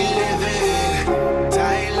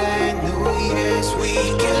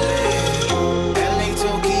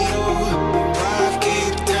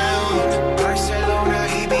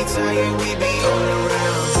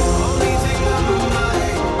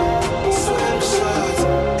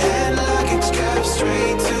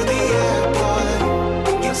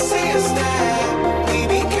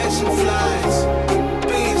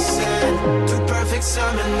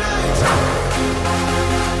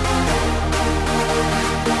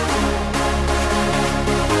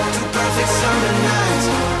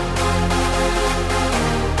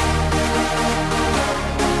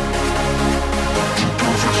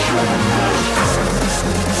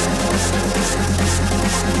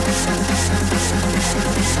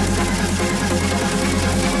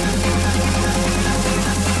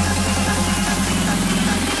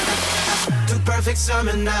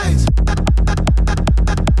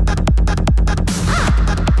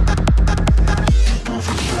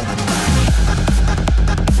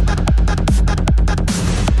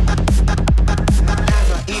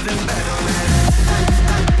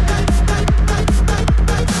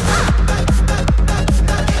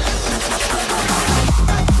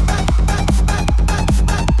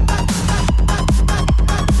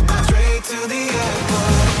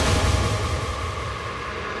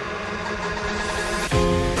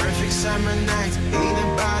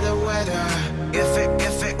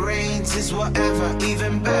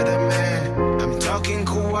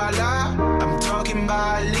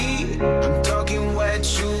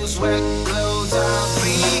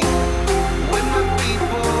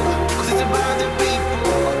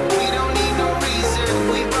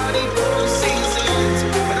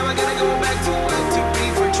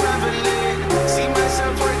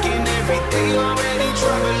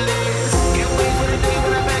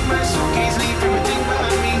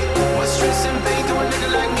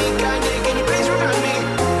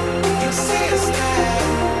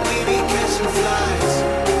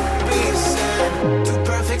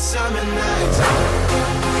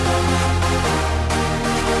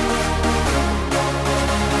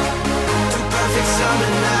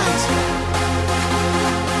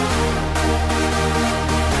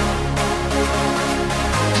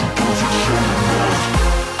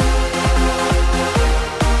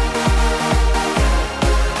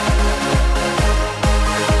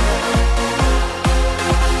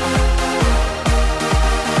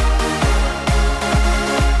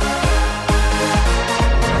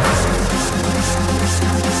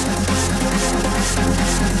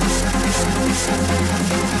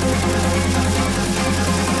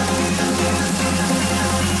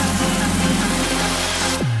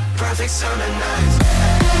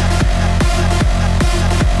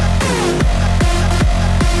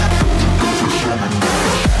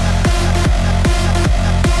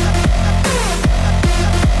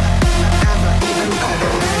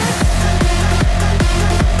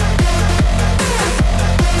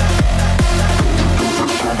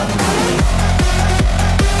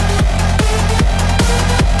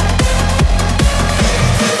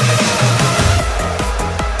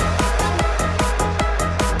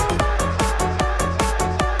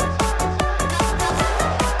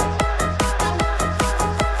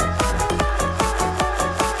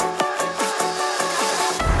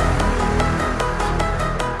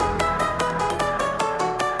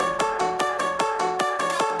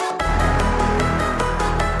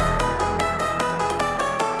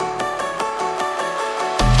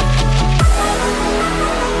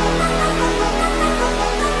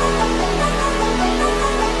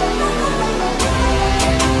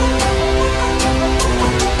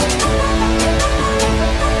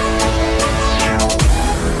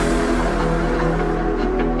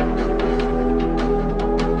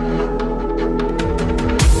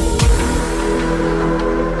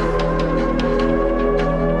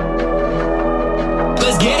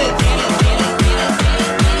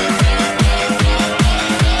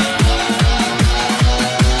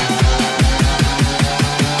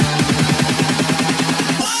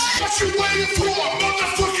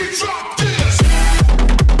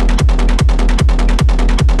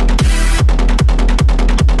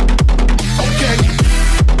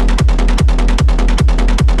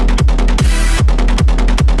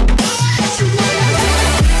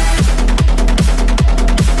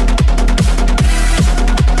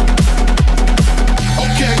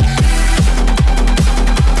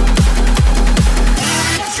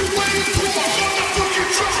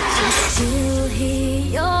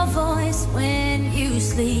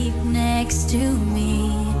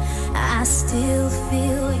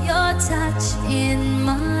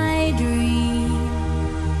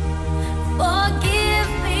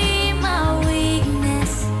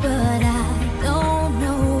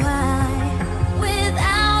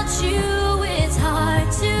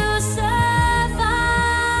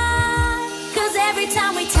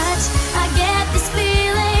 time we touch, I get this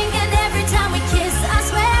feeling, and every time we kiss, I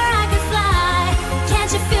swear I could fly.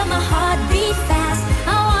 Can't you feel my heart beat fast?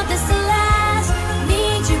 I want this to last.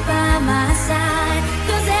 Need you by my side.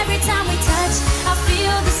 'Cause every time we touch, I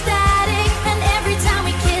feel the static, and every time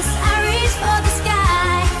we kiss, I reach for the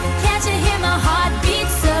sky. Can't you hear my heart beat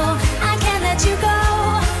so? I can't let you go.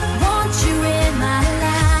 Want you in my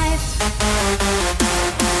life.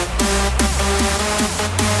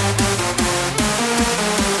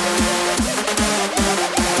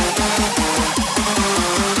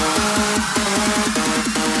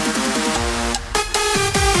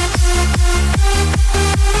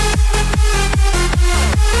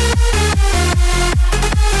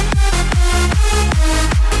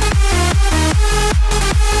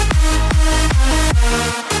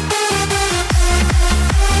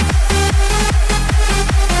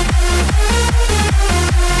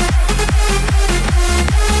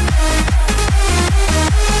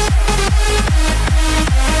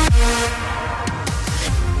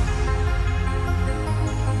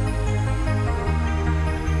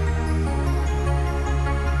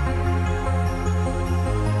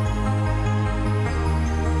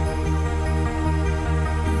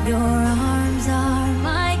 Your arms are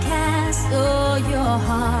my castle, your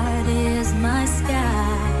heart is my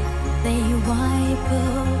sky. They wipe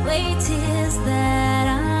away tears that